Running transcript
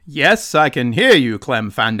Yes, I can hear you,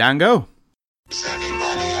 Clem Fandango. Is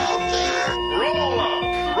anybody out there? Roll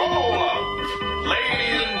up,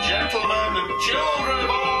 ladies and gentlemen and children of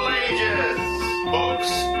all ages.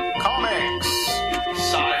 Books, comics,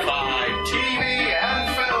 sci-fi, TV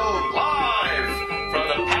and film, live from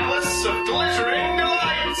the Palace of Glittering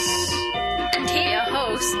Delights. And here, your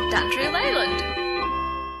host, Dandria Leyland.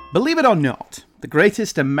 Believe it or not, The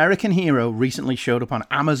Greatest American Hero recently showed up on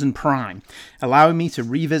Amazon Prime, allowing me to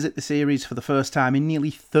revisit the series for the first time in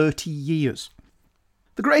nearly 30 years.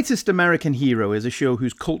 The Greatest American Hero is a show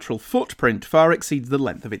whose cultural footprint far exceeds the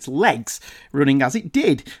length of its legs, running as it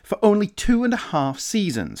did for only 2.5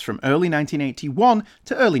 seasons from early 1981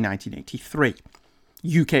 to early 1983.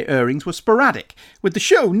 UK airings were sporadic, with the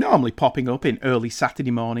show normally popping up in early Saturday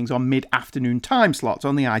mornings or mid-afternoon time slots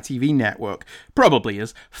on the ITV network, probably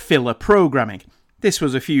as filler programming. This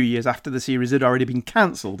was a few years after the series had already been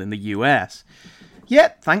cancelled in the US.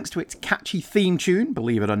 Yet, thanks to its catchy theme tune,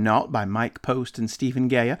 believe it or not, by Mike Post and Stephen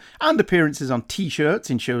Geyer, and appearances on t-shirts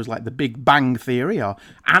in shows like The Big Bang Theory or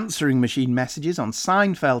answering machine messages on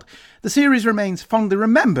Seinfeld, the series remains fondly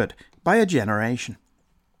remembered by a generation.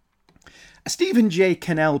 A Stephen J.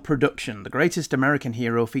 Cannell production, The Greatest American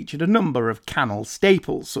Hero featured a number of Cannell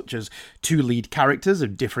staples, such as two lead characters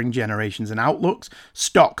of differing generations and outlooks,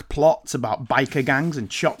 stock plots about biker gangs and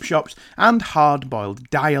chop shops, and hard-boiled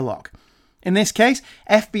dialogue. In this case,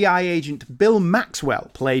 FBI agent Bill Maxwell,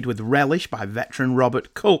 played with relish by veteran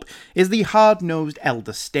Robert Culp, is the hard-nosed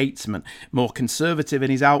elder statesman, more conservative in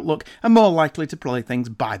his outlook and more likely to play things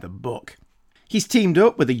by the book. He's teamed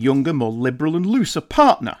up with a younger, more liberal and looser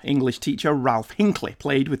partner, English teacher Ralph Hinckley,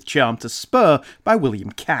 played with charm to spur by William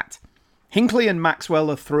Catt. Hinckley and Maxwell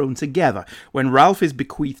are thrown together when Ralph is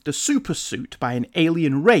bequeathed a supersuit by an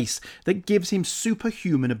alien race that gives him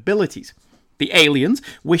superhuman abilities. The aliens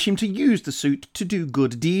wish him to use the suit to do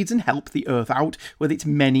good deeds and help the Earth out with its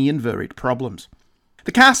many and varied problems.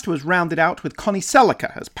 The cast was rounded out with Connie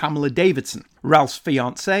Sellecca as Pamela Davidson, Ralph's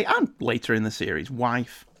fiancée and, later in the series,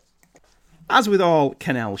 wife. As with all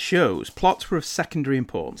Cannell shows, plots were of secondary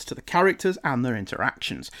importance to the characters and their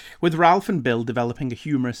interactions, with Ralph and Bill developing a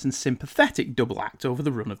humorous and sympathetic double act over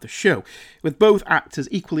the run of the show, with both actors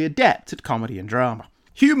equally adept at comedy and drama.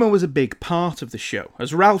 Humour was a big part of the show,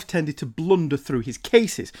 as Ralph tended to blunder through his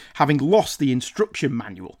cases, having lost the instruction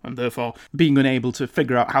manual, and therefore being unable to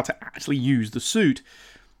figure out how to actually use the suit.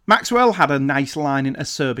 Maxwell had a nice line in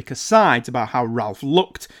Acerbic Asides about how Ralph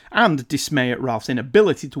looked, and dismay at Ralph's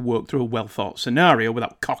inability to work through a well-thought scenario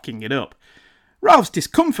without cocking it up. Ralph's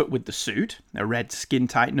discomfort with the suit, a red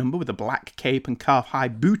skin-tight number with a black cape and calf-high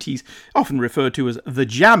booties, often referred to as the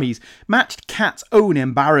jammies, matched Catt's own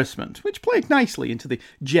embarrassment, which played nicely into the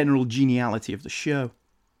general geniality of the show.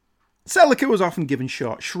 Sellecca was often given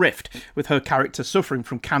short shrift, with her character suffering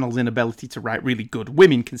from Cannell's inability to write really good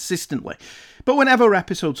women consistently. But whenever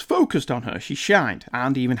episodes focused on her, she shined,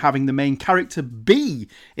 and even having the main character be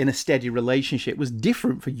in a steady relationship was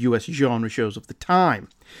different for US genre shows of the time.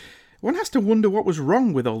 One has to wonder what was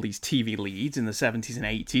wrong with all these TV leads in the 70s and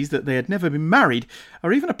 80s that they had never been married,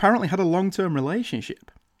 or even apparently had a long-term relationship.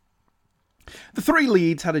 The three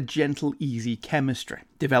leads had a gentle, easy chemistry,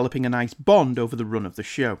 developing a nice bond over the run of the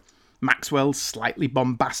show. Maxwell's slightly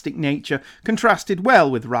bombastic nature contrasted well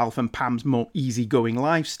with Ralph and Pam's more easygoing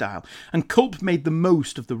lifestyle, and Culp made the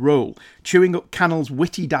most of the role, chewing up Cannell's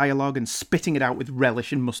witty dialogue and spitting it out with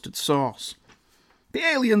relish and mustard sauce. The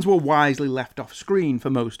aliens were wisely left off screen for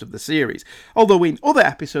most of the series, although in other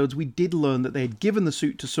episodes we did learn that they had given the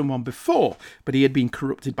suit to someone before, but he had been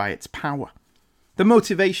corrupted by its power. The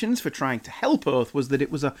motivations for trying to help Earth was that it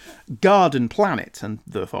was a garden planet, and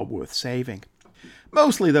therefore worth saving.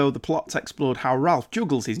 Mostly, though, the plots explored how Ralph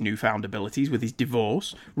juggles his newfound abilities with his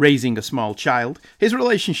divorce, raising a small child, his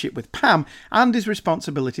relationship with Pam, and his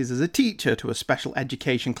responsibilities as a teacher to a special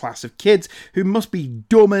education class of kids who must be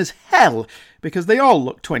dumb as hell because they all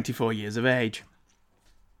look 24 years of age.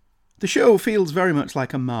 The show feels very much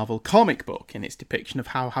like a Marvel comic book in its depiction of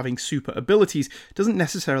how having super abilities doesn't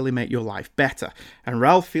necessarily make your life better, and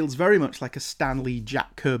Ralph feels very much like a Stan Lee,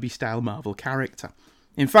 Jack Kirby-style Marvel character.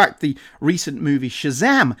 In fact, the recent movie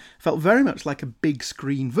Shazam felt very much like a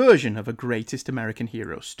big-screen version of a Greatest American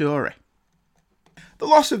Hero story. The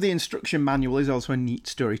loss of the instruction manual is also a neat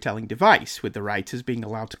storytelling device, with the writers being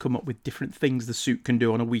allowed to come up with different things the suit can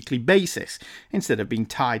do on a weekly basis, instead of being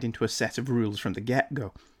tied into a set of rules from the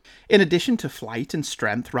get-go. In addition to flight and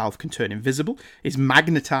strength, Ralph can turn invisible, is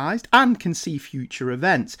magnetised, and can see future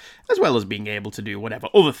events, as well as being able to do whatever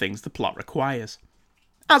other things the plot requires.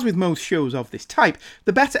 As with most shows of this type,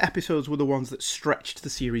 the better episodes were the ones that stretched the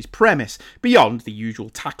series' premise beyond the usual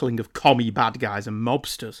tackling of commie bad guys and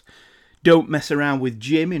mobsters. Don't Mess Around with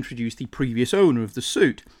Jim introduced the previous owner of the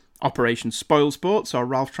suit. Operation Spoilsport saw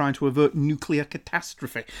Ralph trying to avert nuclear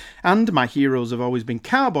catastrophe, and My Heroes Have Always Been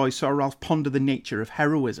Cowboys saw Ralph ponder the nature of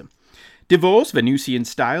heroism. Divorce, Venusian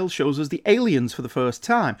Style shows us the aliens for the first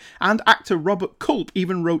time, and actor Robert Culp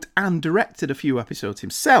even wrote and directed a few episodes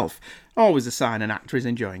himself, always a sign an actor is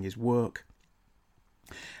enjoying his work.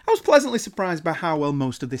 I was pleasantly surprised by how well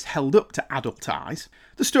most of this held up to adult eyes.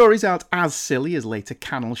 The stories aren't as silly as later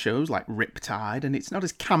Channel shows like Riptide, and it's not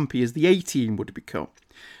as campy as the A-Team would become.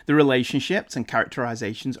 The relationships and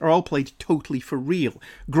characterizations are all played totally for real,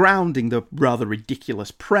 grounding the rather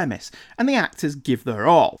ridiculous premise, and the actors give their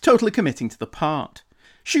all, totally committing to the part.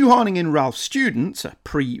 Shoehorning in Ralph's students, a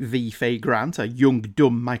pre-V Faye Grant, a young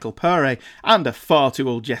dumb Michael Pare, and a far too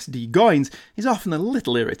old Jess D. Goins is often a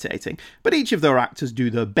little irritating, but each of their actors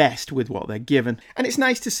do their best with what they're given, and it's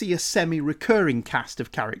nice to see a semi-recurring cast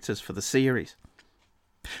of characters for the series.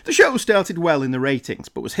 The show started well in the ratings,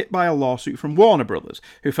 but was hit by a lawsuit from Warner Brothers,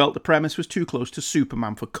 who felt the premise was too close to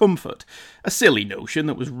Superman for comfort, a silly notion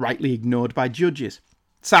that was rightly ignored by judges.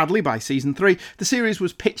 Sadly, by season 3, the series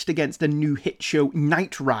was pitched against a new hit show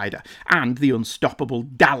Knight Rider and the unstoppable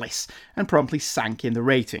Dallas, and promptly sank in the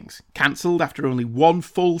ratings, cancelled after only 1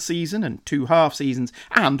 full season and 2 half seasons,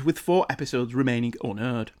 and with 4 episodes remaining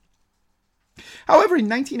unaired. However, in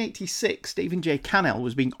 1986, Stephen J. Cannell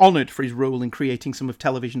was being honoured for his role in creating some of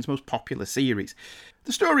television's most popular series.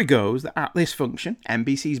 The story goes that at this function,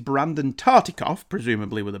 NBC's Brandon Tartikoff,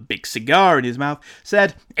 presumably with a big cigar in his mouth,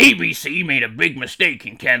 said, "ABC made a big mistake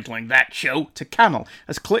in cancelling that show," to Cannell,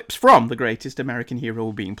 as clips from The Greatest American Hero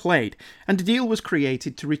were being played, and a deal was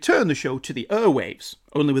created to return the show to the airwaves,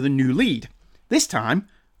 only with a new lead. This time,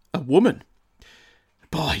 a woman.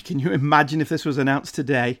 Boy, can you imagine if this was announced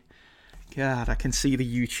today? God, I can see the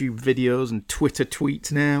YouTube videos and Twitter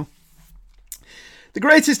tweets now. The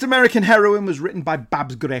Greatest American Heroine was written by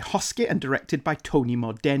Babs Grey-Hosky and directed by Tony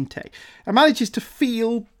Mordente, and manages to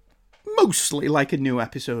feel mostly like a new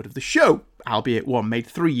episode of the show, albeit one made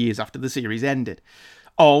 3 years after the series ended.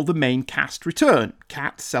 All the main cast return,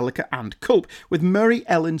 Kat, Celica and Culp, with Murray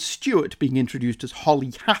Ellen Stewart being introduced as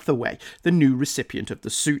Holly Hathaway, the new recipient of the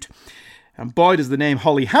suit. And boy does the name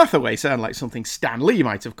Holly Hathaway sound like something Stan Lee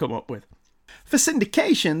might have come up with. For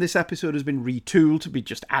syndication, this episode has been retooled to be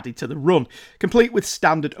just added to the run, complete with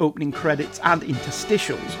standard opening credits and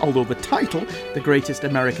interstitials, although the title, The Greatest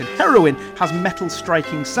American Heroine, has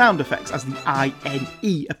metal-striking sound effects as the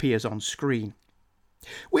INE appears on screen.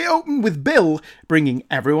 We open with Bill bringing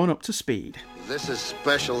everyone up to speed. This is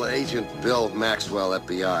Special Agent Bill Maxwell,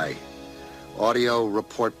 FBI. Audio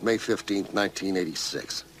report May 15th,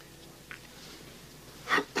 1986.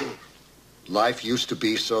 Life used to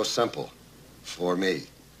be so simple. For me.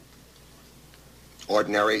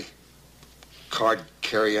 Ordinary,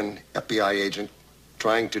 card-carrying FBI agent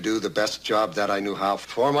trying to do the best job that I knew how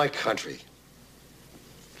for my country.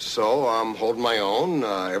 So I'm holding my own.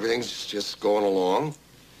 Everything's just going along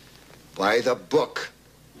by the book.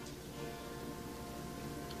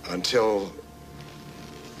 Until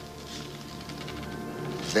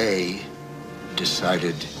they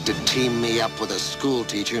decided to team me up with a school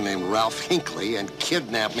teacher named Ralph Hinckley and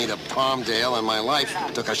kidnap me to Palmdale, and my life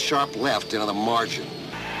took a sharp left into the margin.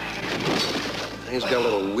 Things got a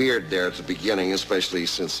little weird there at the beginning, especially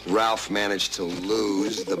since Ralph managed to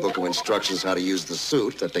lose the book of instructions how to use the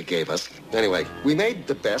suit that they gave us. Anyway, we made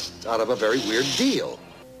the best out of a very weird deal.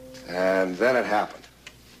 And then it happened.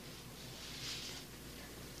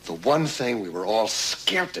 The one thing we were all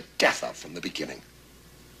scared to death of from the beginning.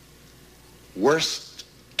 Worst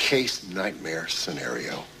case nightmare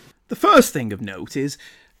scenario. The first thing of note is,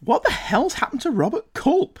 what the hell's happened to Robert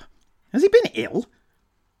Culp? Has he been ill?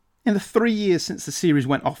 In the 3 years since the series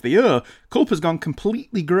went off the air, Culp has gone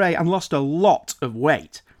completely grey and lost a lot of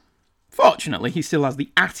weight. Fortunately, he still has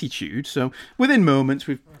the attitude, so within moments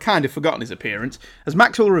we've kind of forgotten his appearance, as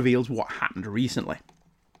Maxwell reveals what happened recently.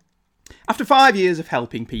 After 5 years of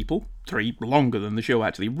helping people, 3 longer than the show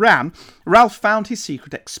actually ran, Ralph found his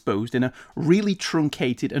secret exposed in a really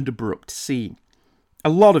truncated and abrupt scene. A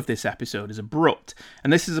lot of this episode is abrupt,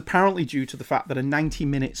 and this is apparently due to the fact that a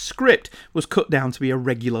 90-minute script was cut down to be a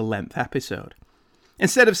regular length episode.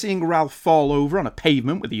 Instead of seeing Ralph fall over on a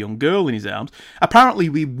pavement with a young girl in his arms, apparently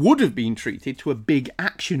we would have been treated to a big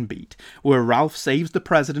action beat, where Ralph saves the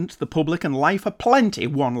president, the public and life aplenty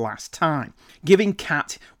one last time, giving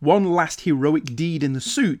Kat one last heroic deed in the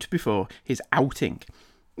suit before his outing.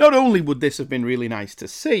 Not only would this have been really nice to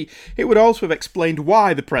see, it would also have explained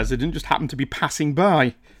why the president just happened to be passing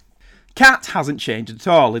by. Cat hasn't changed at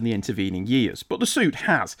all in the intervening years, but the suit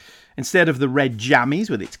has. Instead of the red jammies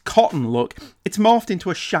with its cotton look, it's morphed into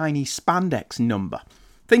a shiny spandex number.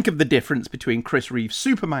 Think of the difference between Chris Reeve's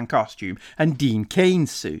Superman costume and Dean Cain's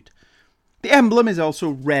suit. The emblem is also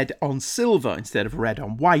red on silver instead of red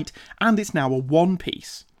on white, and it's now a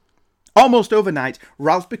one-piece. Almost overnight,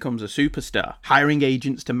 Ralph becomes a superstar, hiring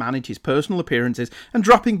agents to manage his personal appearances and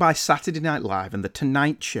dropping by Saturday Night Live and The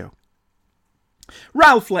Tonight Show.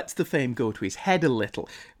 Ralph lets the fame go to his head a little,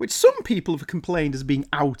 which some people have complained as being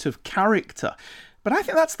out of character, but I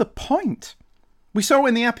think that's the point. We saw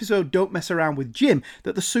in the episode Don't Mess Around with Jim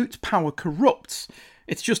that the suit's power corrupts.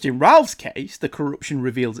 It's just in Ralph's case, the corruption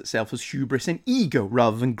reveals itself as hubris and ego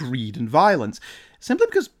rather than greed and violence, simply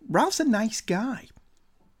because Ralph's a nice guy.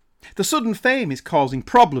 The sudden fame is causing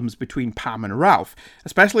problems between Pam and Ralph,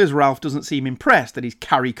 especially as Ralph doesn't seem impressed that his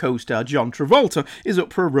Carrie co-star John Travolta is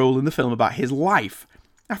up for a role in the film about his life.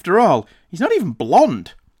 After all, he's not even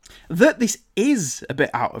blonde. That this is a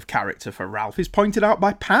bit out of character for Ralph is pointed out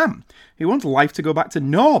by Pam, who wants life to go back to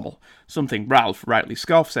normal, something Ralph rightly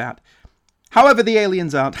scoffs at. However, the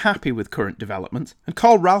aliens aren't happy with current developments and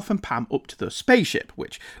call Ralph and Pam up to the spaceship,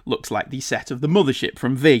 which looks like the set of the mothership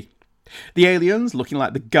from V. The aliens, looking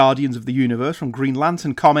like the Guardians of the Universe from Green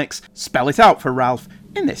Lantern comics, spell it out for Ralph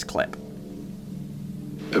in this clip.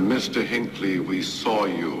 Mr. Hinckley, we saw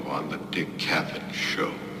you on the Dick Cavett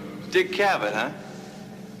show. Dick Cavett, huh?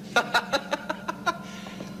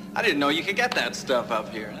 I didn't know you could get that stuff up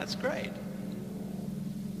here. That's great.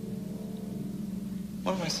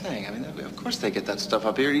 What am I saying? I mean, of course they get that stuff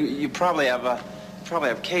up here. You probably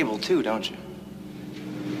have cable too, don't you?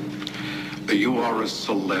 You are a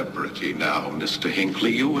celebrity now, Mr.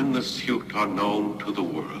 Hinckley. You and the suit are known to the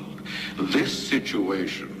world. This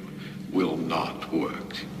situation will not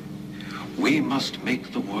work. We must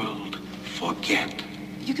make the world forget.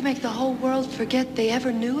 You can make the whole world forget they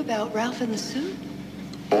ever knew about Ralph in the suit?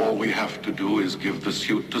 All we have to do is give the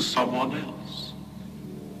suit to someone else.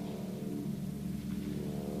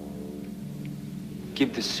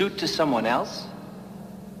 Give the suit to someone else?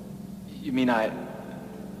 You mean I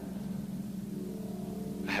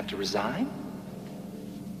have to resign?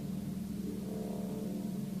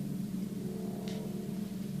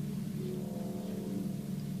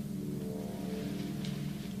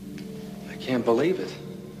 I can't believe it.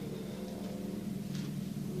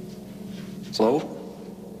 Flo?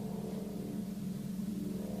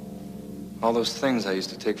 All those things I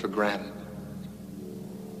used to take for granted.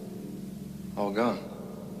 All gone.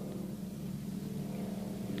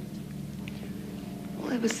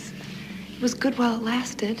 Well, it was good while it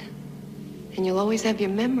lasted. And you'll always have your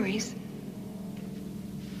memories.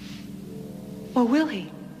 Or will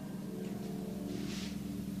he?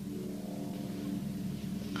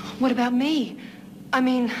 What about me? I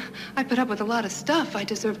mean, I put up with a lot of stuff I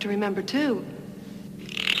deserve to remember, too.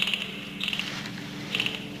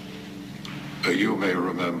 You may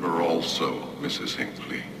remember also, Mrs.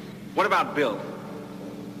 Hinckley. What about Bill?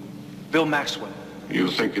 Bill Maxwell? You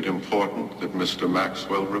think it important that Mr.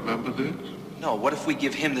 Maxwell remember this? No, what if we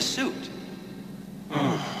give him the suit?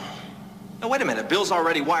 No, wait a minute. Bill's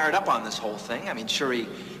already wired up on this whole thing. I mean, sure, he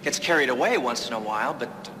gets carried away once in a while,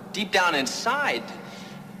 but deep down inside,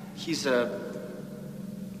 he's a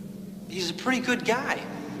pretty good guy.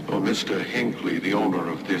 Oh, Mr. Hinckley, the owner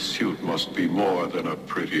of this suit must be more than a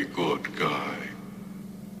pretty good guy.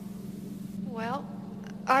 Well,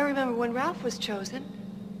 I remember when Ralph was chosen.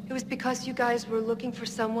 It was because you guys were looking for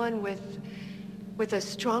someone with a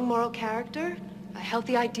strong moral character, a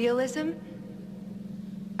healthy idealism,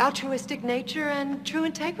 altruistic nature, and true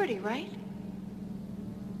integrity, right?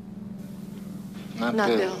 Not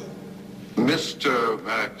Bill. Mr.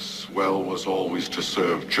 Maxwell was always to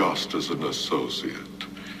serve just as an associate.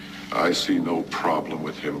 I see no problem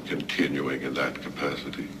with him continuing in that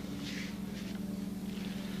capacity.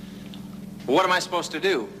 Well, what am I supposed to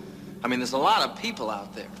do? I mean, there's a lot of people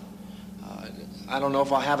out there. I don't know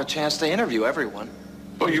if I'll have a chance to interview everyone.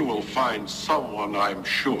 Well, you will find someone, I'm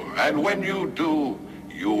sure. And when you do,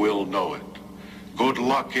 you will know it. Good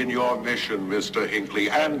luck in your mission, Mr. Hinckley,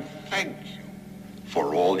 and thank you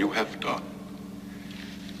for all you have done.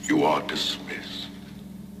 You are dismissed.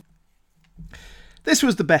 This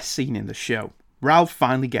was the best scene in the show. Ralph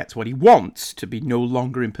finally gets what he wants, to be no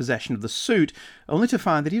longer in possession of the suit, only to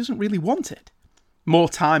find that he doesn't really want it. More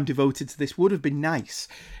time devoted to this would have been nice.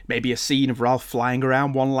 Maybe a scene of Ralph flying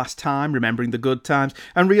around one last time, remembering the good times,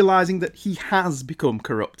 and realising that he has become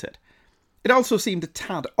corrupted. It also seemed a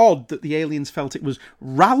tad odd that the aliens felt it was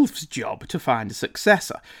Ralph's job to find a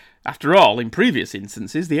successor. After all, in previous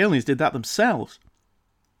instances, the aliens did that themselves.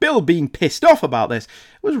 Bill being pissed off about this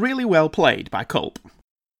was really well played by Culp.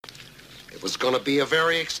 It was going to be a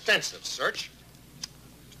very extensive search,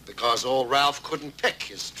 because old Ralph couldn't pick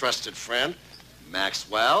his trusted friend,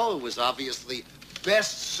 Maxwell, who was obviously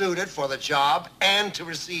best suited for the job and to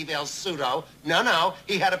receive El Pseudo. No,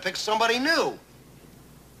 he had to pick somebody new.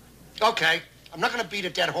 Okay, I'm not going to beat a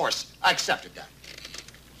dead horse. I accepted that.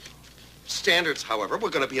 Standards, however, were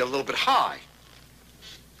going to be a little bit high.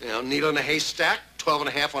 You know, needle in a haystack, 12 and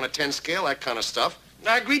a half on a 10 scale, that kind of stuff. And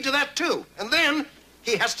I agreed to that, too. And then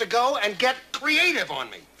he has to go and get creative on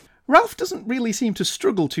me. Ralph doesn't really seem to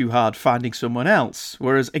struggle too hard finding someone else,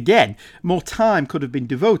 whereas, again, more time could have been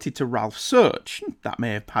devoted to Ralph's search. That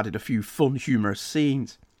may have added a few fun, humorous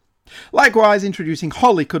scenes. Likewise, introducing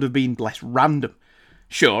Holly could have been less random.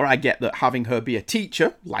 Sure, I get that having her be a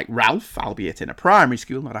teacher, like Ralph, albeit in a primary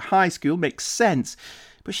school, not a high school, makes sense,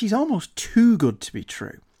 but she's almost too good to be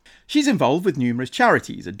true. She's involved with numerous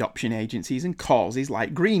charities, adoption agencies and causes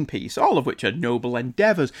like Greenpeace, all of which are noble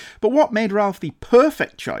endeavours, but what made Ralph the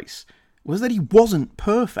perfect choice was that he wasn't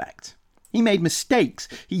perfect. He made mistakes,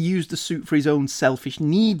 he used the suit for his own selfish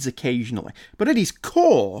needs occasionally, but at his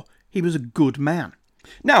core, he was a good man.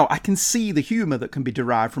 Now, I can see the humour that can be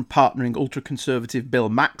derived from partnering ultra-conservative Bill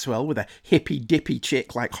Maxwell with a hippy-dippy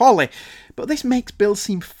chick like Holly, but this makes Bill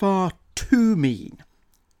seem far too mean.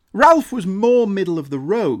 Ralph was more middle of the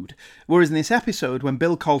road, whereas in this episode, when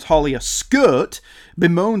Bill calls Holly a skirt,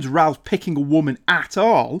 bemoans Ralph picking a woman at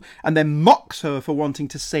all, and then mocks her for wanting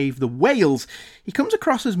to save the whales, he comes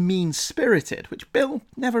across as mean-spirited, which Bill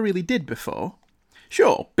never really did before.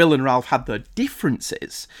 Sure, Bill and Ralph had their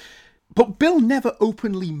differences, but Bill never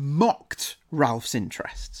openly mocked Ralph's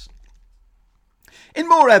interests. In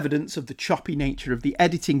more evidence of the choppy nature of the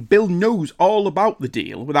editing, Bill knows all about the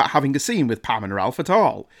deal without having a scene with Pam and Ralph at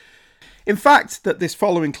all. In fact, that this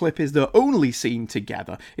following clip is their only scene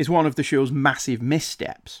together is one of the show's massive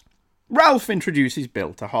missteps. Ralph introduces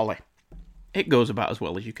Bill to Holly. It goes about as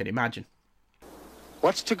well as you can imagine.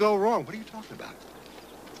 What's to go wrong? What are you talking about?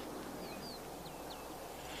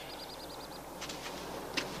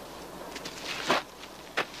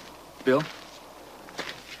 Bill?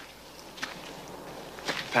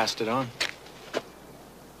 Passed it on.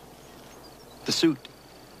 The suit.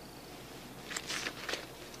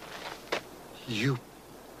 You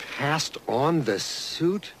passed on the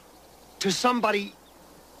suit to somebody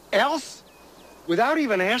else? Without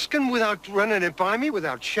even asking, without running it by me,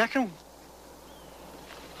 without checking?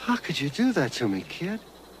 How could you do that to me, kid?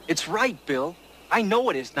 It's right, Bill. I know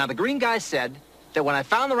it is. Now, the green guy said that when I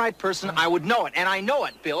found the right person, I would know it. And I know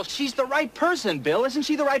it, Bill. She's the right person, Bill. Isn't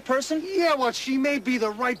she the right person? Yeah, well, she may be the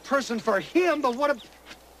right person for him, but what if...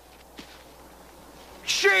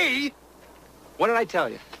 She? What did I tell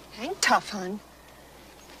you? Hang tough, hon.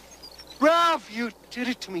 Ralph, you did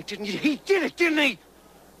it to me, didn't you? He did it, didn't he?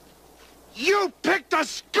 You picked a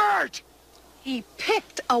skirt! He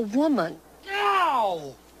picked a woman.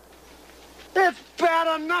 No! That's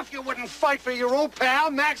bad enough you wouldn't fight for your old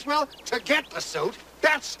pal, Maxwell, to get the suit.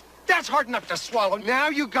 That's hard enough to swallow. Now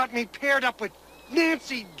you got me paired up with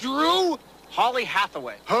Nancy Drew? Holly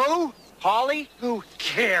Hathaway. Who? Holly? Who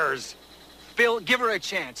cares? Bill, give her a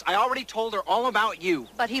chance. I already told her all about you.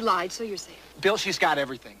 But he lied, so you're safe. Bill, she's got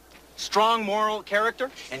everything. Strong moral character,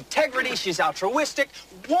 integrity, she's altruistic,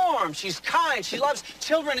 warm, she's kind, she loves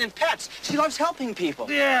children and pets, she loves helping people.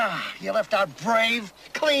 Yeah, you left out brave,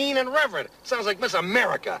 clean, and reverent. Sounds like Miss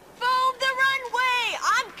America. Foam the runway!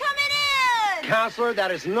 I'm coming in! Counselor, that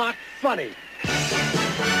is not funny.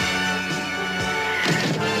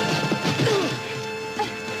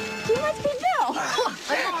 You must be Bill.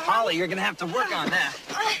 Holly, you're gonna have to work on that.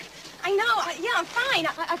 I know. Yeah, I'm fine.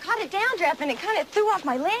 I caught a downdraft and it kind of threw off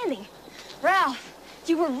my landing. Ralph,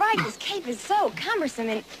 you were right. This cape is so cumbersome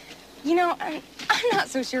and, you know, I'm not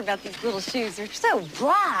so sure about these little shoes. They're so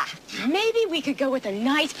blah. Maybe we could go with a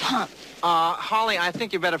nice pump. Holly, I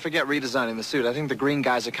think you better forget redesigning the suit. I think the green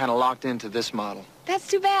guys are kind of locked into this model. That's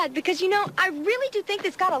too bad because, you know, I really do think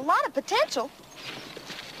it's got a lot of potential.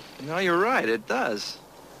 No, you're right. It does.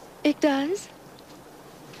 It does?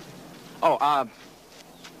 Oh,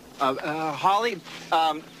 Holly,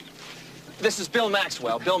 this is Bill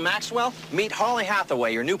Maxwell. Bill Maxwell, meet Holly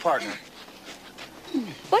Hathaway, your new partner.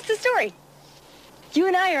 What's the story? You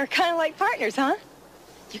and I are kind of like partners, huh?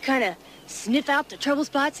 You kind of sniff out the trouble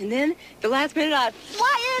spots, and then the last minute I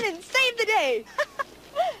fly in and save the day.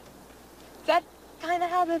 Is that kind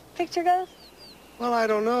of how the picture goes? Well, I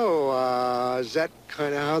don't know. Is that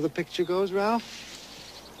kind of how the picture goes, Ralph?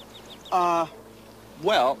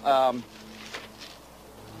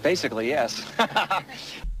 Basically, yes.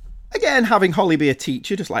 Again, having Holly be a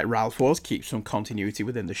teacher, just like Ralph was, keeps some continuity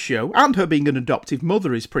within the show, and her being an adoptive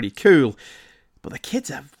mother is pretty cool. But the kids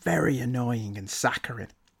are very annoying and saccharine.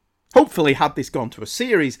 Hopefully, had this gone to a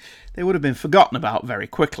series, they would have been forgotten about very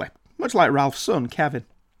quickly, much like Ralph's son, Kevin.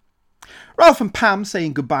 Ralph and Pam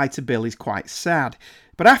saying goodbye to Bill is quite sad,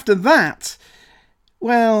 but after that,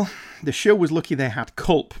 well, the show was lucky they had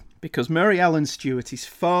Culp, because Mary Ellen Stewart is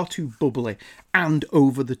far too bubbly and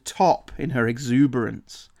over the top in her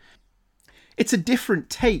exuberance. It's a different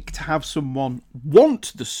take to have someone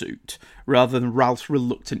want the suit rather than Ralph's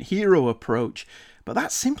reluctant hero approach, but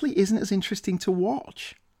that simply isn't as interesting to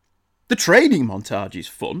watch. The training montage is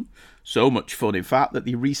fun, so much fun in fact that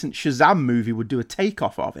the recent Shazam movie would do a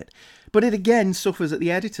takeoff of it, but it again suffers at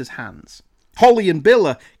the editor's hands. Holly and Bill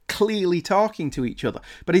are clearly talking to each other,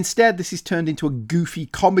 but instead this is turned into a goofy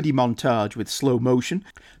comedy montage with slow motion,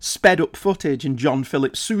 sped up footage and John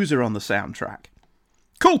Philip Sousa on the soundtrack.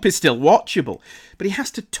 Culp is still watchable, but he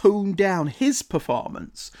has to tone down his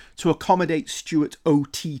performance to accommodate Stewart's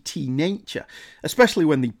OTT nature, especially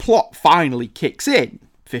when the plot finally kicks in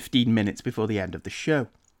 15 minutes before the end of the show.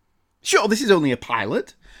 Sure, this is only a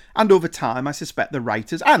pilot, and over time I suspect the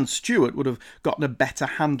writers and Stewart would have gotten a better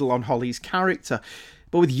handle on Holly's character,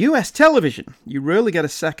 but with US television, you rarely get a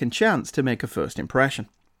second chance to make a first impression.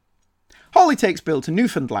 Holly takes Bill to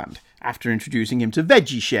Newfoundland after introducing him to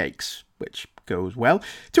veggie shakes, which goes well,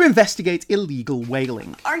 to investigate illegal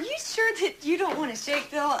whaling. Are you sure that you don't want to shake,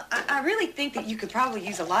 Bill? I really think that you could probably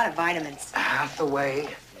use a lot of vitamins. Hathaway,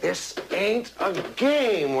 this ain't a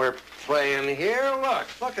game we're playing here.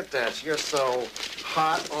 Look at this. You're so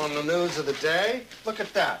hot on the news of the day. Look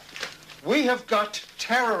at that. We have got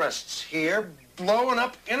terrorists here blowing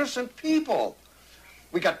up innocent people.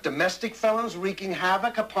 We got domestic felons wreaking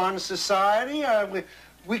havoc upon society.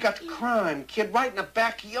 We got crime, kid, right in the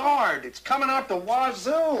backyard. It's coming out the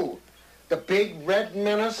wazoo. The big red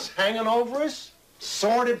menace hanging over us.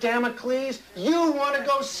 Sword of Damocles. You want to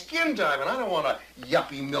go skin diving. I don't want a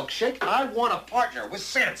yuppie milkshake. I want a partner with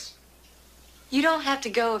sense. You don't have to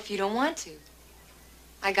go if you don't want to.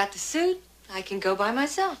 I got the suit. I can go by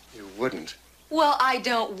myself. You wouldn't. Well, I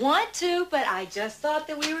don't want to, but I just thought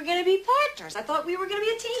that we were going to be partners. I thought we were going to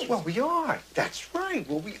be a team. Well, we are. That's right.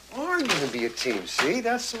 Well, we are going to be a team. See,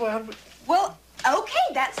 that's what. Well,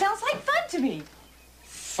 okay, that sounds like fun to me.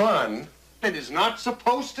 Fun? It is not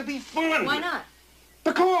supposed to be fun. Why not?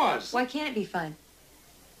 Because. Why can't it be fun?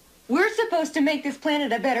 We're supposed to make this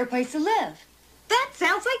planet a better place to live. That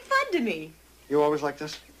sounds like fun to me. You always like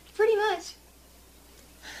this? Pretty much.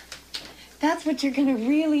 That's what you're going to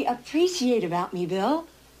really appreciate about me, Bill.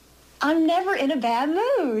 I'm never in a bad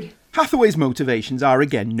mood. Hathaway's motivations are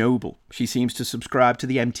again noble. She seems to subscribe to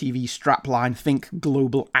the MTV strapline Think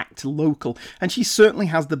Global, Act Local, and she certainly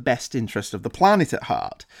has the best interest of the planet at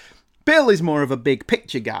heart. Bill is more of a big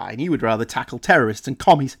picture guy, and he would rather tackle terrorists and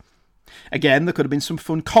commies. Again, there could have been some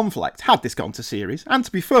fun conflict had this gone to series, and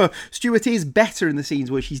to be fair, Stewart is better in the scenes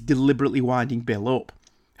where she's deliberately winding Bill up.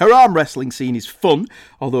 Her arm wrestling scene is fun,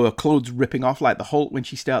 although her clothes ripping off like the Hulk when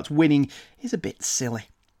she starts winning is a bit silly.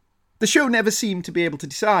 The show never seemed to be able to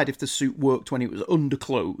decide if the suit worked when it was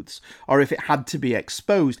underclothes, or if it had to be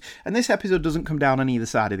exposed, and this episode doesn't come down on either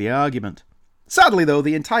side of the argument. Sadly though,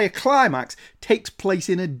 the entire climax takes place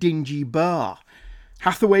in a dingy bar.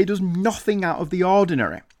 Hathaway does nothing out of the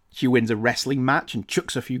ordinary. She wins a wrestling match and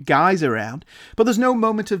chucks a few guys around, but there's no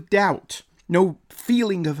moment of doubt. No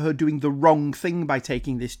feeling of her doing the wrong thing by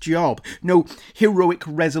taking this job. No heroic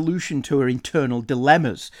resolution to her internal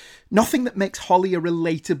dilemmas. Nothing that makes Holly a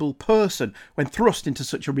relatable person when thrust into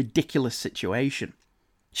such a ridiculous situation.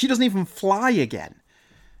 She doesn't even fly again.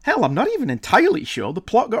 Hell, I'm not even entirely sure the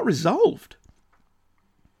plot got resolved.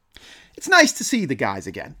 It's nice to see the guys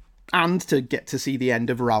again, and to get to see the end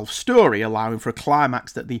of Ralph's story, allowing for a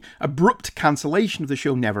climax that the abrupt cancellation of the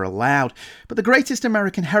show never allowed. But the Greatest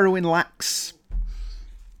American Heroine lacks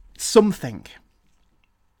something.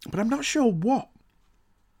 But I'm not sure what.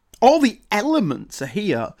 All the elements are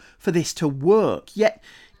here for this to work, yet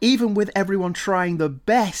even with everyone trying their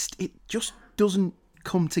best, it just doesn't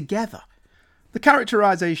come together. The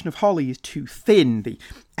characterisation of Holly is too thin, the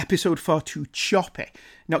episode far too choppy,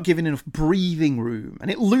 not giving enough breathing room, and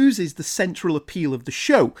it loses the central appeal of the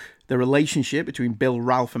show, the relationship between Bill,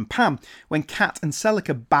 Ralph and Pam, when Kat and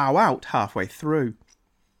Celica bow out halfway through.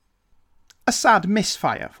 A sad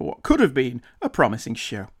misfire for what could have been a promising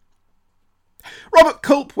show. Robert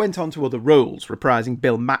Culp went on to other roles, reprising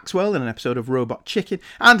Bill Maxwell in an episode of Robot Chicken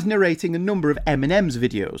and narrating a number of M&M's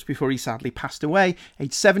videos before he sadly passed away,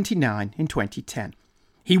 aged 79 in 2010.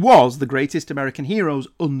 He was the Greatest American Hero's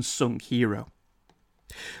unsung hero.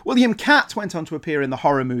 William Katt went on to appear in the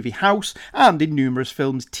horror movie House and in numerous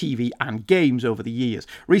films, TV and games over the years,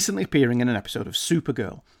 recently appearing in an episode of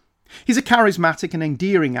Supergirl. He's a charismatic and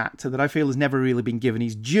endearing actor that I feel has never really been given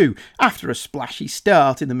his due after a splashy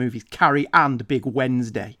start in the movies Carrie and Big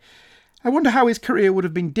Wednesday. I wonder how his career would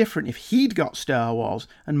have been different if he'd got Star Wars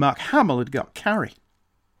and Mark Hamill had got Carrie.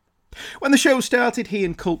 When the show started, he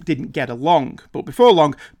and Culp didn't get along, but before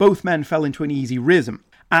long, both men fell into an easy rhythm,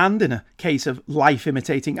 and in a case of life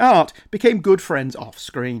imitating art, became good friends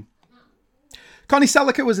off-screen. Connie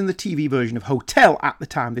Sellecca was in the TV version of Hotel at the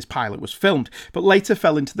time this pilot was filmed, but later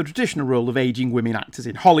fell into the traditional role of ageing women actors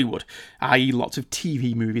in Hollywood, i.e. lots of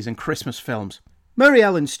TV movies and Christmas films. Mary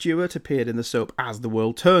Ellen Stewart appeared in the soap As the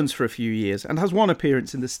World Turns for a few years and has one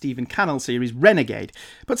appearance in the Stephen Cannell series Renegade,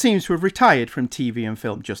 but seems to have retired from TV and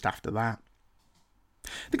film just after that.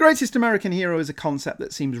 The Greatest American Hero is a concept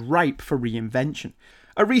that seems ripe for reinvention.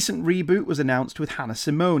 A recent reboot was announced with Hannah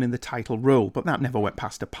Simone in the title role, but that never went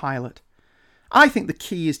past a pilot. I think the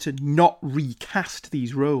key is to not recast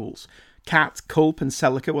these roles. Katt, Culp and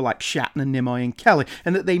Sellecca were like Shatner, Nimoy and Kelly,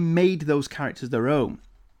 and that they made those characters their own.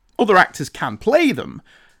 Other actors can play them,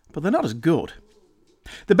 but they're not as good.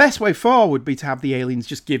 The best way forward would be to have the aliens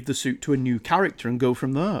just give the suit to a new character and go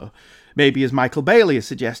from there. Maybe, as Michael Bailey has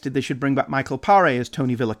suggested, they should bring back Michael Paré as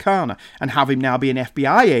Tony Villacana and have him now be an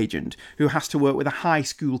FBI agent who has to work with a high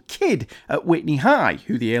school kid at Whitney High,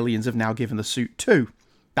 who the aliens have now given the suit to.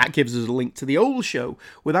 That gives us a link to the old show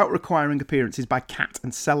without requiring appearances by Katt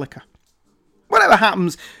and Sellecca. Whatever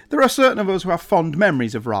happens, there are certain of us who have fond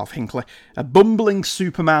memories of Ralph Hinckley, a bumbling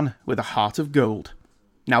Superman with a heart of gold.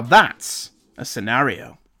 Now that's a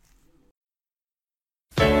scenario.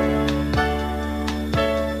 Look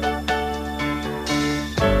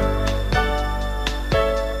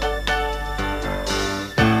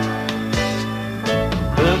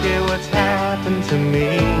at what's happened to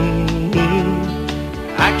me.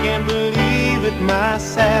 I can't believe it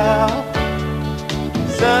myself.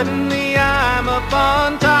 Suddenly I'm up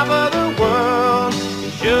on top of the world.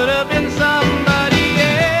 It should have been somebody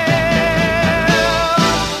else.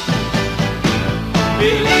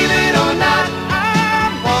 Believe it or not,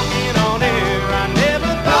 I'm walking on air. I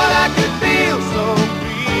never thought I could feel so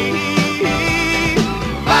free.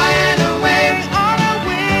 Flying away on a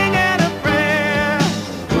wing and a prayer.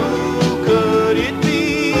 Who could it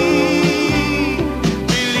be?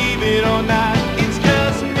 Believe it or not, it's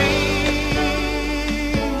just me.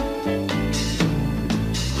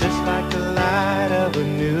 Just like the light of a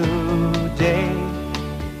new day,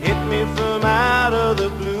 hit me from out of the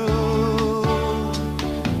blue,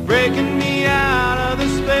 breaking me out of the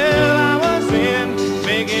spell I was in,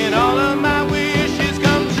 making all of my wishes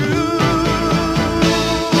come true.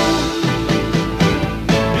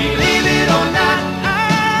 Believe it or not,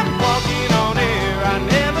 I'm walking on air. I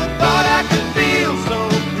never thought I could feel so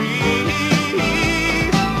free.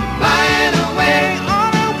 Flying away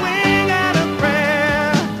on a wing and a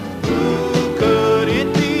prayer. Who could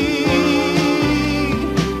it be?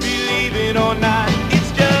 Believe it or not,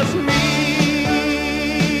 it's just me.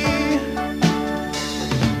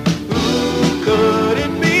 Who could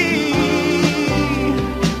it be?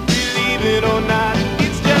 Believe it or not,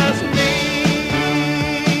 it's just me.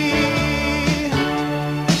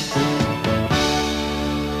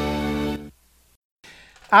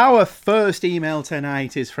 Our first email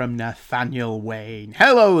tonight is from Nathaniel Wayne.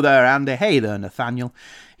 Hello there, Andy. Hey there, Nathaniel.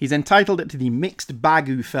 He's entitled it to the mixed bag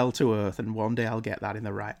who fell to earth, and one day I'll get that in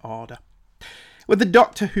the right order. With the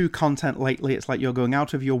Doctor Who content lately, it's like you're going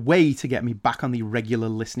out of your way to get me back on the regular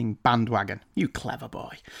listening bandwagon. You clever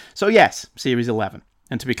boy. So yes, Series 11.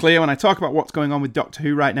 And to be clear, when I talk about what's going on with Doctor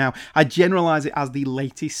Who right now, I generalise it as the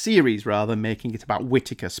latest series rather than making it about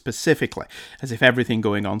Whittaker specifically, as if everything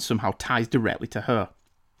going on somehow ties directly to her.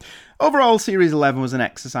 Overall, Series 11 was an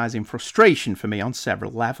exercise in frustration for me on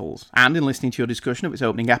several levels, and in listening to your discussion of its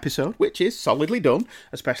opening episode, which is solidly done,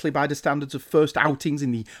 especially by the standards of first outings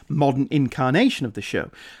in the modern incarnation of the show,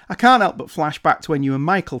 I can't help but flash back to when you and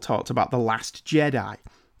Michael talked about The Last Jedi.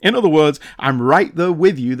 In other words, I'm right there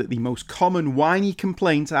with you that the most common whiny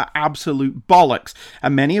complaints are absolute bollocks,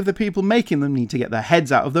 and many of the people making them need to get their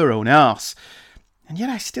heads out of their own arse. And yet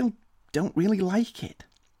I still don't really like it.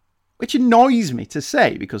 Which annoys me to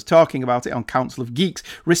say, because talking about it on Council of Geeks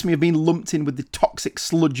risks me of being lumped in with the toxic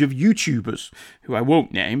sludge of YouTubers, who I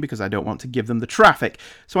won't name because I don't want to give them the traffic,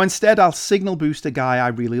 so instead I'll signal boost a guy I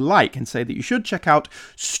really like and say that you should check out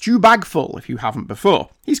Stu Bagfull if you haven't before.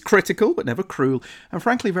 He's critical but never cruel, and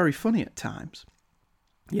frankly very funny at times.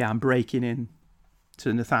 Yeah, I'm breaking in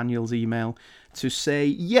to Nathaniel's email to say,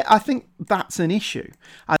 yeah, I think that's an issue.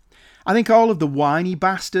 I think all of the whiny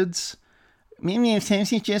bastards,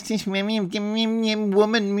 justice, woman,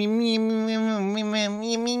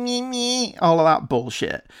 all of that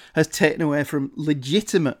bullshit has taken away from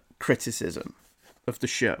legitimate criticism of the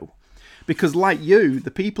show. Because like you,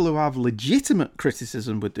 the people who have legitimate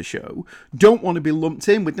criticism with the show don't want to be lumped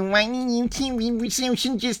in with the whiny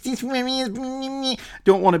social justice warriors,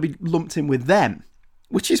 don't want to be lumped in with them,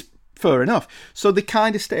 which is fair enough. So they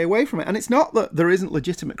kind of stay away from it. And it's not that there isn't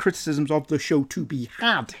legitimate criticisms of the show to be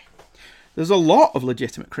had. There's a lot of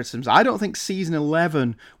legitimate criticisms. I don't think season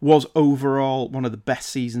 11 was overall one of the best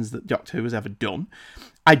seasons that Doctor Who has ever done.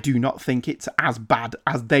 I do not think it's as bad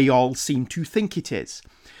as they all seem to think it is.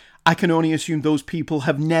 I can only assume those people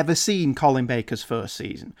have never seen Colin Baker's first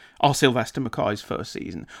season, or Sylvester McCoy's first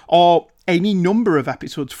season, or any number of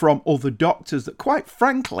episodes from other Doctors that, quite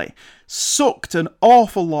frankly, sucked an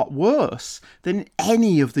awful lot worse than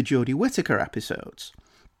any of the Jodie Whittaker episodes.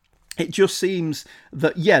 It just seems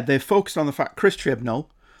that, yeah, they've focused on the fact Chris Chibnall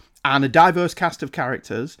and a diverse cast of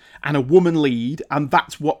characters and a woman lead, and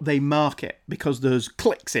that's what they market because there's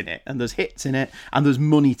clicks in it and there's hits in it and there's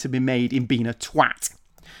money to be made in being a twat.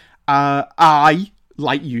 I,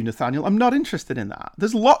 like you, Nathaniel, I'm not interested in that.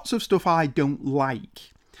 There's lots of stuff I don't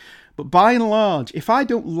like. But by and large, if I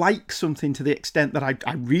don't like something to the extent that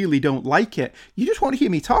I really don't like it, you just won't hear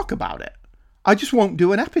me talk about it. I just won't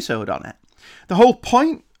do an episode on it. The whole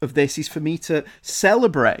point of this is for me to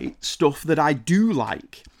celebrate stuff that I do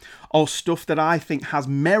like, or stuff that I think has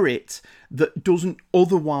merit that doesn't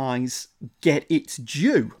otherwise get its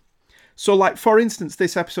due. So, like, for instance,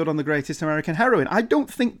 this episode on The Greatest American Heroine, I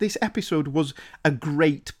don't think this episode was a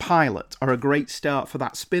great pilot or a great start for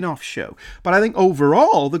that spin-off show. But I think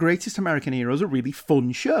overall, The Greatest American Hero is a really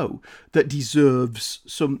fun show that deserves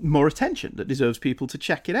some more attention, that deserves people to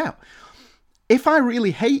check it out. If I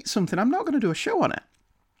really hate something, I'm not going to do a show on it.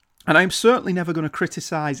 And I'm certainly never going to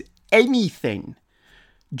criticise anything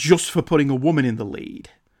just for putting a woman in the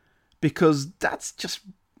lead, because that's just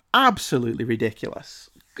absolutely ridiculous.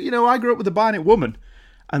 You know, I grew up with The Bionic Woman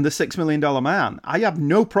and The $6 Million Man. I have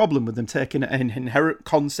no problem with them taking an inherent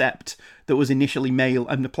concept that was initially male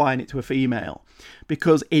and applying it to a female.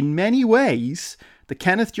 Because in many ways, the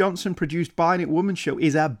Kenneth Johnson produced Bionic Woman show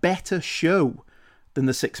is a better show than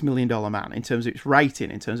The $6 Million Man in terms of its writing,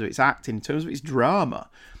 in terms of its acting, in terms of its drama.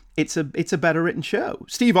 It's a better written show.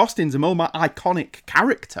 Steve Austin's a more iconic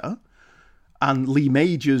character, and Lee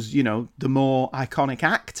Major's, you know, the more iconic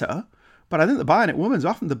actor. But I think The Bionic Woman's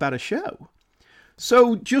often the better show.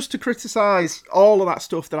 So just to criticise all of that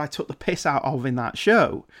stuff that I took the piss out of in that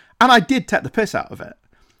show, and I did take the piss out of it.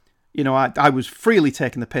 You know, I was freely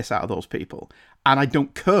taking the piss out of those people, and I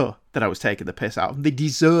don't care that I was taking the piss out of them. They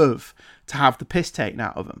deserve to have the piss taken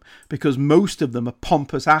out of them, because most of them are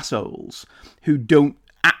pompous assholes who don't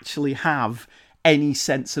actually have any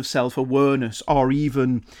sense of self-awareness or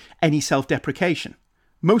even any self-deprecation.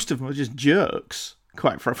 Most of them are just jerks.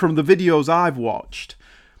 Quite from the videos I've watched,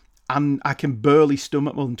 and I can barely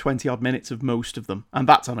stomach more than 20 odd minutes of most of them, and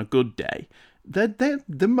that's on a good day. They're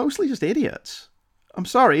mostly just idiots. I'm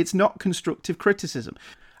sorry, it's not constructive criticism.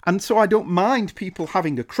 And so I don't mind people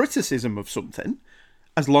having a criticism of something,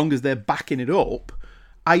 as long as they're backing it up.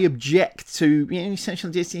 I object to, you know, social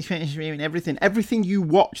justice and everything. Everything you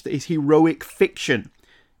watch that is heroic fiction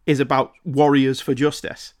is about warriors for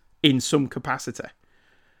justice in some capacity.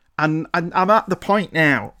 And I'm at the point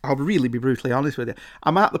now, I'll really be brutally honest with you,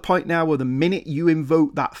 I'm at the point now where the minute you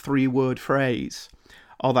invoke that 3-word phrase,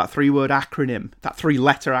 or that 3-word acronym, that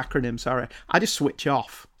 3-letter acronym, sorry, I just switch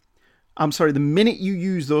off. I'm sorry, the minute you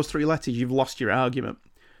use those 3 letters, you've lost your argument.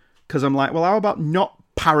 Because I'm like, well, how about not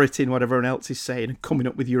parroting what everyone else is saying and coming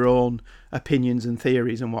up with your own opinions and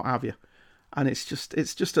theories and what have you? And it's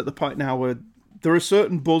just at the point now where there are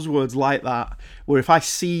certain buzzwords like that, where if I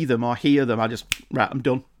see them or hear them, I just, right, I'm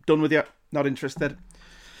done. Done with you, not interested.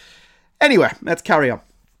 Anyway, let's carry on.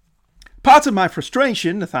 Part of my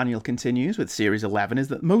frustration, Nathaniel continues, with Series 11 is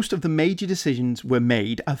that most of the major decisions were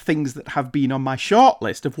made are things that have been on my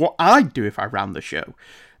shortlist of what I'd do if I ran the show.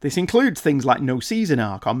 This includes things like no season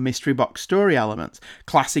arc on mystery box story elements,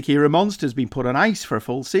 classic era monsters being put on ice for a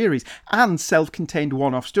full series, and self-contained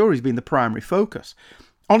one-off stories being the primary focus.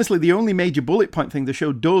 Honestly, the only major bullet point thing the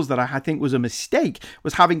show does that I think was a mistake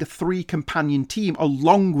was having a 3-companion team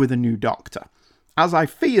along with a new Doctor. As I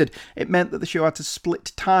feared, it meant that the show had to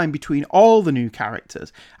split time between all the new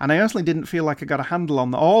characters, and I honestly didn't feel like I got a handle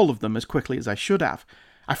on all of them as quickly as I should have.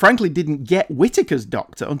 I frankly didn't get Whittaker's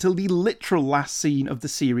Doctor until the literal last scene of the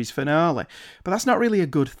series finale, but that's not really a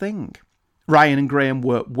good thing. Ryan and Graham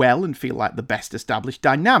work well and feel like the best established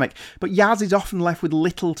dynamic, but Yaz is often left with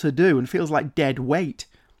little to do and feels like dead weight.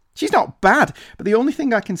 She's not bad, but the only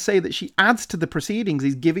thing I can say that she adds to the proceedings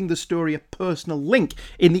is giving the story a personal link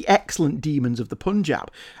in the excellent Demons of the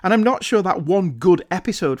Punjab, and I'm not sure that one good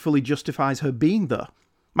episode fully justifies her being there.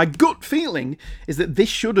 My gut feeling is that this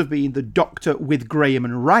should have been the Doctor with Graham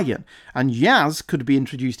and Ryan, and Yaz could be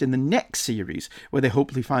introduced in the next series, where they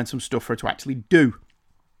hopefully find some stuff for her to actually do.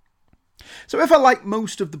 So if I like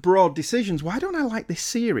most of the broad decisions, why don't I like this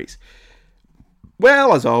series?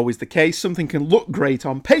 Well, as always the case, something can look great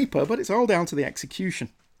on paper, but it's all down to the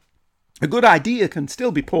execution. A good idea can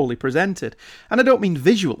still be poorly presented, and I don't mean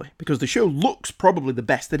visually, because the show looks probably the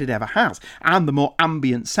best that it ever has, and the more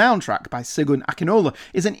ambient soundtrack by Segun Akinola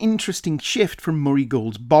is an interesting shift from Murray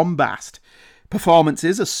Gould's bombast.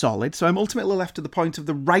 Performances are solid, so I'm ultimately left to the point of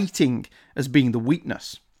the writing as being the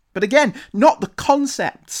weakness. But again, not the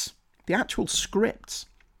concepts, the actual scripts.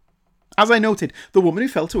 As I noted, The Woman Who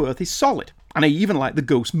Fell to Earth is solid, and I even like The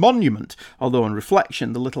Ghost Monument, although on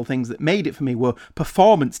reflection the little things that made it for me were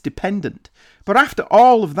performance dependent. But after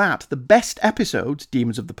all of that, the best episodes,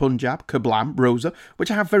 Demons of the Punjab, Kablam, Rosa,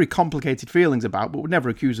 which I have very complicated feelings about but would never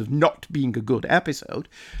accuse of not being a good episode,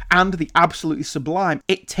 and the absolutely sublime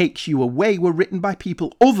It Takes You Away were written by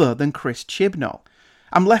people other than Chris Chibnall.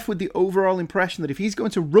 I'm left with the overall impression that if he's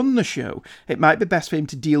going to run the show, it might be best for him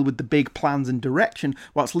to deal with the big plans and direction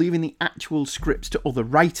whilst leaving the actual scripts to other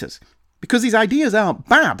writers. Because his ideas aren't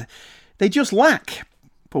bad, they just lack,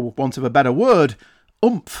 for want of a better word,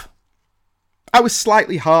 oomph. I was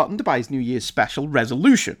slightly heartened by his New Year's special,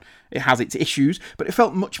 Resolution. It has its issues, but it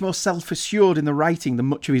felt much more self-assured in the writing than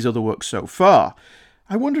much of his other work so far.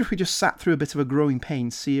 I wonder if we just sat through a bit of a growing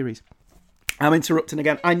pains series. I'm interrupting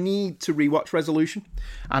again. I need to rewatch Resolution,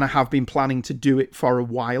 and I have been planning to do it for a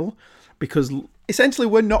while, because essentially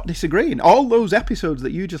we're not disagreeing. All those episodes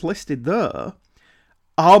that you just listed there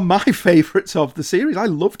are my favourites of the series. I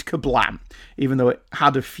loved Kablam, even though it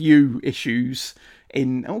had a few issues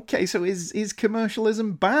in, okay, so is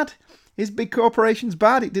commercialism bad? Is big corporations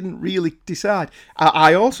bad? It didn't really decide.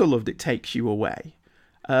 I also loved It Takes You Away.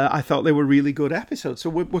 I thought they were really good episodes.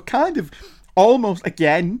 So we're kind of almost,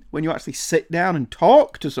 again, when you actually sit down and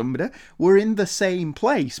talk to somebody, we're in the same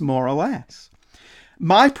place, more or less.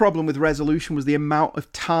 My problem with Resolution was the amount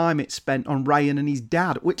of time it spent on Ryan and his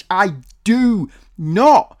dad, which I do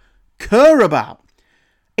not care about.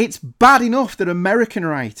 It's bad enough that American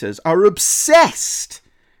writers are obsessed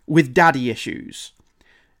with daddy issues,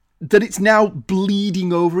 that it's now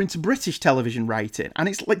bleeding over into British television writing. And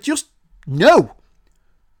it's like, just no.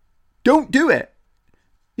 Don't do it.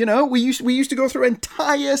 You know, we used to go through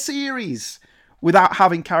entire series without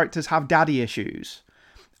having characters have daddy issues.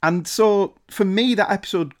 And so, for me, that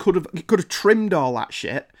episode could have trimmed all that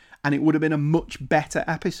shit, and it would have been a much better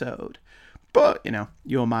episode. But, you know,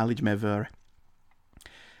 your mileage may vary.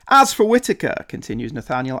 As for Whittaker, continues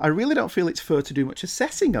Nathaniel, I really don't feel it's fair to do much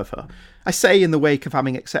assessing of her. I say in the wake of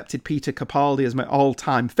having accepted Peter Capaldi as my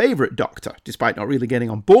all-time favourite Doctor, despite not really getting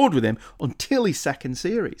on board with him until his second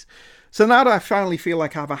series. So now that I finally feel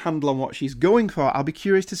like I have a handle on what she's going for, I'll be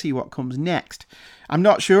curious to see what comes next. I'm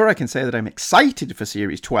not sure I can say that I'm excited for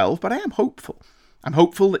Series 12, but I am hopeful. I'm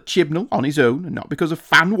hopeful that Chibnall, on his own, and not because of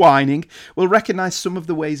fan whining, will recognise some of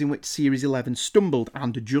the ways in which Series 11 stumbled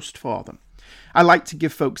and adjust for them. I like to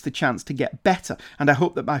give folks the chance to get better, and I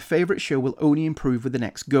hope that my favourite show will only improve with the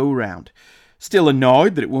next go-round. Still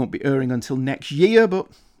annoyed that it won't be airing until next year, but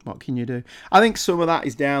what can you do? I think some of that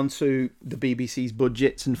is down to the BBC's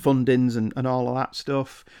budgets and fundings and all of that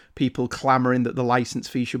stuff. People clamouring that the licence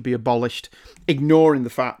fee should be abolished, ignoring the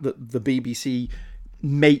fact that the BBC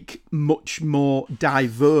make much more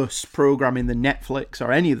diverse programming than Netflix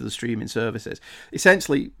or any of the streaming services.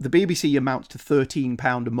 Essentially, the BBC amounts to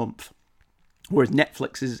 £13 a month, whereas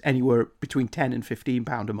Netflix is anywhere between £10 and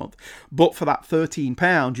 £15 a month. But for that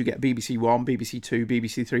 £13, you get BBC One, BBC Two,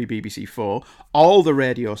 BBC Three, BBC Four, all the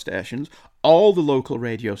radio stations, all the local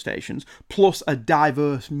radio stations, plus a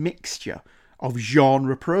diverse mixture of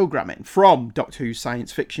genre programming, from Doctor Who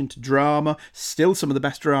science fiction to drama. Still some of the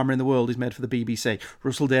best drama in the world is made for the BBC.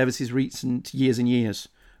 Russell Davies's recent Years and Years,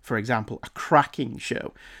 for example, a cracking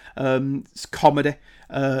show. It's comedy,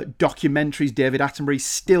 documentaries. David Attenborough,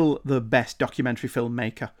 still the best documentary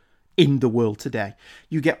filmmaker in the world today.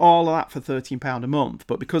 You get all of that for £13 a month,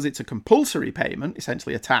 but because it's a compulsory payment,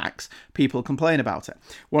 essentially a tax, people complain about it.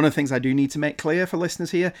 One of the things I do need to make clear for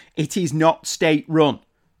listeners here, it is not state-run.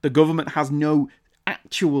 The government has no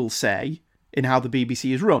actual say in how the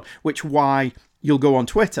BBC is run, which why you'll go on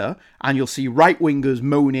Twitter and you'll see right-wingers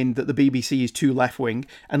moaning that the BBC is too left-wing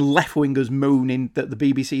and left-wingers moaning that the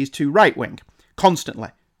BBC is too right-wing. Constantly.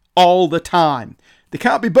 All the time. They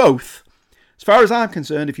can't be both. As far as I'm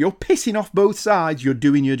concerned, if you're pissing off both sides, you're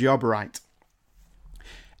doing your job right.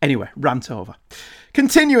 Anyway, rant over.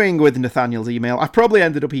 Continuing with Nathaniel's email, I've probably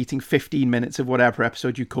ended up eating 15 minutes of whatever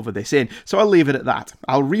episode you cover this in, so I'll leave it at that.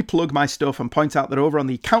 I'll replug my stuff and point out that over on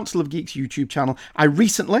the Council of Geeks YouTube channel, I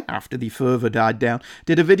recently, after the fervour died down,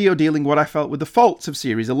 did a video dealing what I felt were the faults of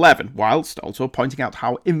Series 11, whilst also pointing out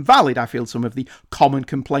how invalid I feel some of the common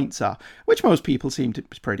complaints are, which most people seem to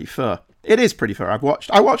be pretty fair. It is pretty fair. I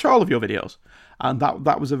watch all of your videos, and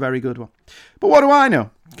that was a very good one. But what do I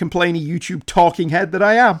know? Complainy YouTube talking head that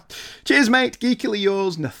I am. Cheers, mate. Geekily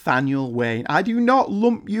yours, Nathaniel Wayne. I do not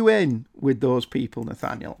lump you in with those people,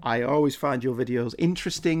 Nathaniel. I always find your videos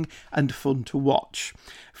interesting and fun to watch.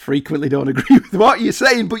 Frequently don't agree with what you're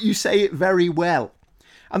saying, but you say it very well.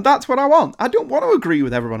 And that's what I want. I don't want to agree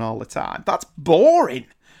with everyone all the time. That's boring.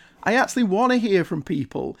 I actually want to hear from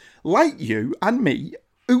people like you and me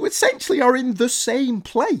who essentially are in the same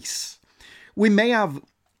place. We may have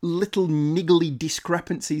little niggly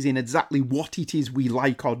discrepancies in exactly what it is we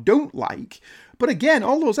like or don't like, but again,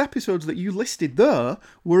 all those episodes that you listed there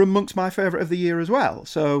were amongst my favourite of the year as well,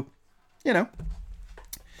 so, you know.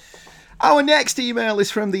 Our next email is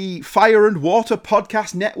from the Fire and Water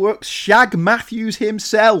Podcast Network's Shag Matthews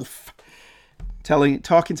himself, talking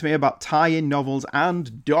to me about tie-in novels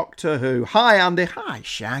and Doctor Who. Hi, Andy. Hi,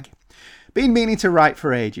 Shag. Been meaning to write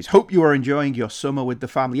for ages. Hope you are enjoying your summer with the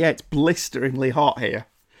family. Yeah, it's blisteringly hot here.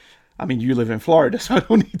 I mean, you live in Florida, so I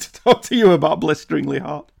don't need to talk to you about blisteringly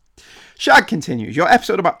hot. Shag continues, your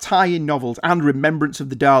episode about tie-in novels and Remembrance of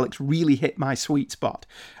the Daleks really hit my sweet spot.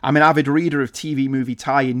 I'm an avid reader of TV movie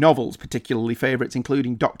tie-in novels, particularly favourites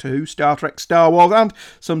including Doctor Who, Star Trek, Star Wars, and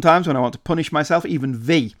sometimes when I want to punish myself, even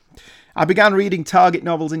V. I began reading Target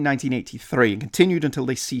novels in 1983 and continued until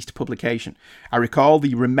they ceased publication. I recall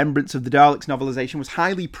the Remembrance of the Daleks novelisation was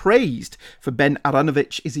highly praised for Ben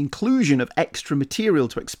Aaronovitch's inclusion of extra material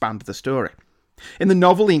to expand the story. In the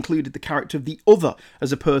novel, he included the character of the Other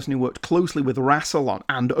as a person who worked closely with Rassilon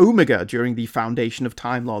and Omega during the foundation of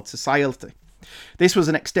Time Lord Society. This was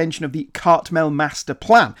an extension of the Cartmel Master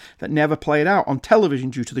Plan that never played out on television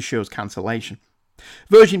due to the show's cancellation.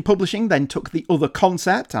 Virgin Publishing then took the Other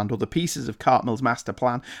concept and other pieces of Cartmel's master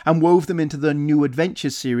plan and wove them into the New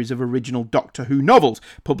Adventures series of original Doctor Who novels,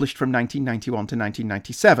 published from 1991 to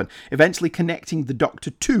 1997, eventually connecting the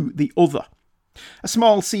Doctor to the Other. A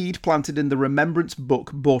small seed planted in the Remembrance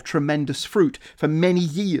book bore tremendous fruit for many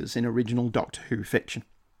years in original Doctor Who fiction.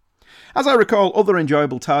 As I recall, other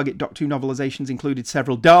enjoyable Target Doctor Who novelisations included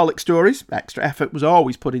several Dalek stories. Extra effort was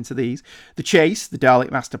always put into these. The Chase, The Dalek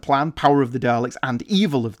Master Plan, Power of the Daleks, and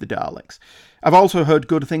Evil of the Daleks. I've also heard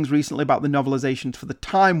good things recently about the novelisations for the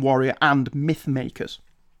Time Warrior and Mythmakers.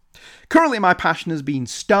 Currently my passion has been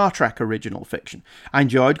Star Trek original fiction. I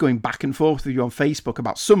enjoyed going back and forth with you on Facebook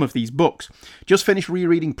about some of these books. Just finished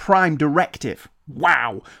rereading Prime Directive.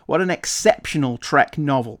 Wow, what an exceptional Trek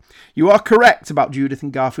novel. You are correct about Judith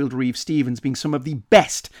and Garfield Reeves-Stevens being some of the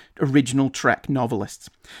best original Trek novelists.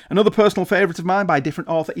 Another personal favourite of mine by a different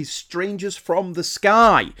author is Strangers from the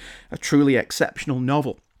Sky, a truly exceptional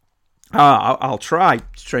novel. I'll try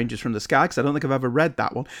Strangers from the Sky because I don't think I've ever read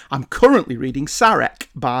that one. I'm currently reading Sarek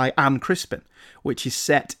by Anne Crispin, which is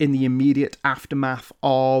set in the immediate aftermath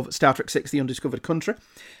of Star Trek VI: The Undiscovered Country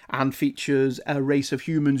and features a race of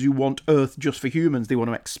humans who want Earth just for humans. They want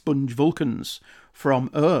to expunge Vulcans from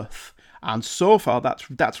Earth. And so far,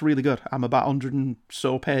 that's really good. I'm about 100 and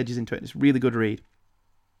so pages into it. It's a really good read.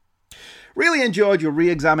 Really enjoyed your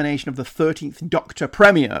re-examination of the 13th Doctor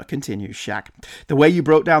premiere, continues Shag. The way you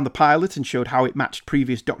broke down the pilot and showed how it matched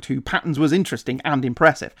previous Doctor Who patterns was interesting and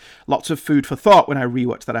impressive. Lots of food for thought when I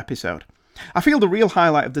rewatched that episode. I feel the real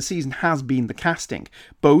highlight of the season has been the casting.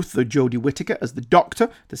 Both the Jodie Whittaker as the Doctor,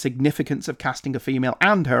 the significance of casting a female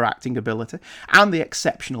and her acting ability, and the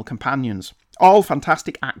exceptional companions. All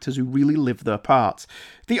fantastic actors who really live their parts.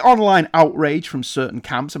 The online outrage from certain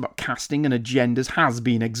camps about casting and agendas has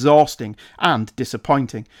been exhausting and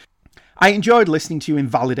disappointing. I enjoyed listening to you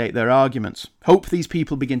invalidate their arguments. Hope these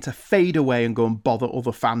people begin to fade away and go and bother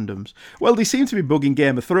other fandoms. Well, they seem to be bugging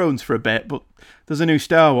Game of Thrones for a bit, but there's a new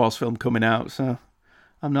Star Wars film coming out, so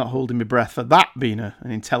I'm not holding my breath for that being an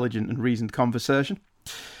intelligent and reasoned conversation.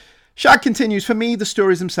 Shag continues, for me, the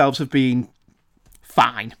stories themselves have been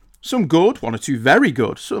fine. Some good, one or two very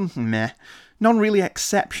good, some meh, none really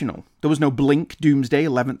exceptional. There was no Blink, Doomsday,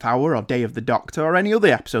 11th Hour, or Day of the Doctor, or any other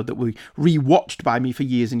episode that will be re-watched by me for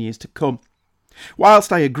years and years to come.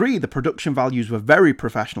 Whilst I agree the production values were very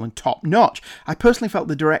professional and top-notch, I personally felt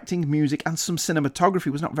the directing, music and some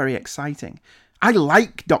cinematography was not very exciting. I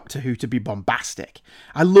like Doctor Who to be bombastic.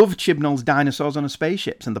 I love Chibnall's dinosaurs on a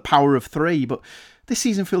spaceships and the power of 3, but this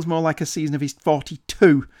season feels more like a season of his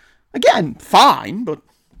 42. Again, fine, but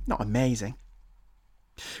not amazing.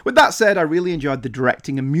 With that said, I really enjoyed the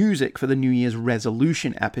directing and music for the New Year's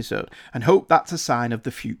resolution episode and hope that's a sign of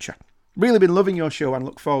the future. Really been loving your show and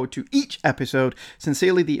look forward to each episode.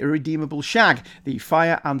 Sincerely, the Irredeemable Shag, the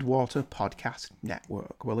Fire and Water Podcast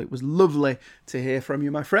Network. Well, it was lovely to hear from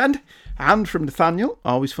you, my friend, and from Nathaniel.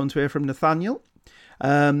 Always fun to hear from Nathaniel.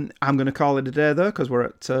 I'm going to call it a day, though, because we're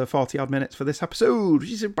at 40-odd minutes for this episode,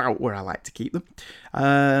 which is about where I like to keep them.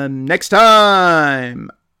 Next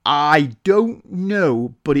time, I don't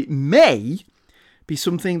know, but it may be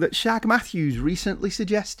something that Shag Matthews recently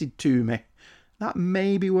suggested to me. That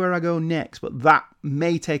may be where I go next, but that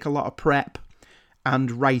may take a lot of prep and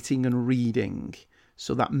writing and reading.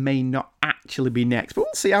 So that may not actually be next, but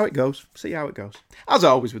we'll see how it goes. As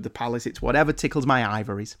always with the Palace, it's whatever tickles my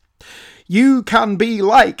ivories. You can be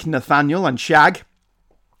like Nathaniel and Shag.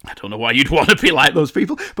 I don't know why you'd want to be like those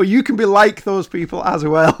people, but you can be like those people as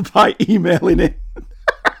well by emailing in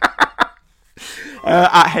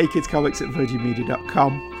at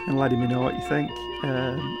heykidscomics@virginmedia.com and letting me know what you think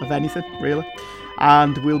of anything, really.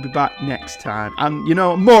 And we'll be back next time. And, you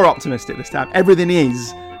know, more optimistic this time. Everything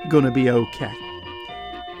is going to be okay.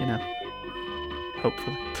 You know,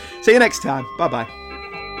 hopefully. See you next time. Bye-bye.